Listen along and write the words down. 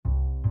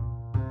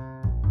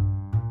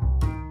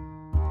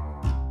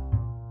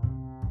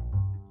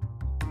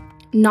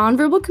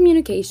Nonverbal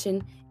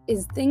communication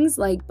is things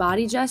like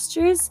body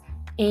gestures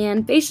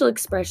and facial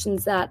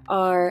expressions that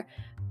are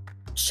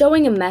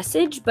showing a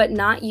message but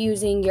not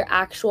using your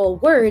actual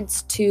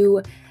words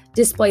to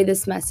display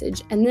this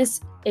message. And this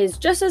is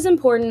just as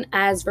important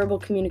as verbal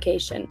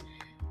communication.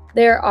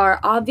 There are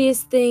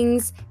obvious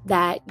things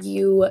that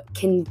you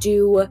can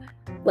do,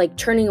 like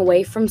turning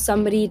away from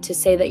somebody to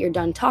say that you're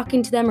done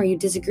talking to them or you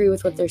disagree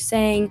with what they're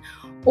saying,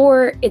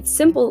 or it's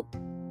simple.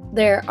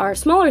 There are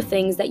smaller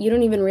things that you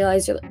don't even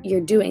realize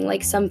you're doing,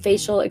 like some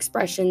facial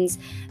expressions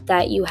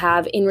that you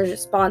have in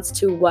response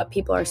to what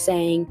people are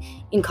saying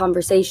in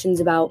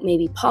conversations about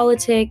maybe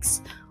politics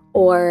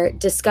or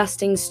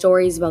disgusting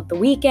stories about the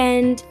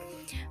weekend.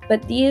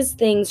 But these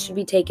things should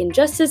be taken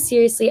just as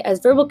seriously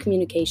as verbal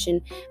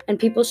communication, and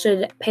people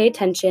should pay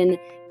attention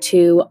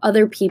to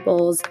other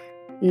people's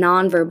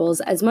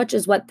nonverbals as much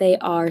as what they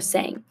are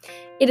saying.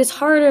 It is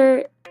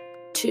harder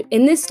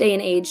in this day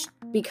and age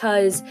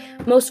because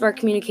most of our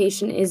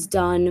communication is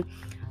done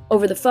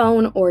over the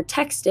phone or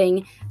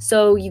texting,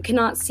 so you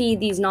cannot see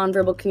these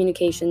nonverbal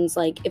communications,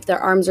 like if their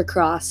arms are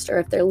crossed or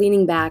if they're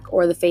leaning back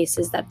or the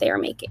faces that they are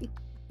making.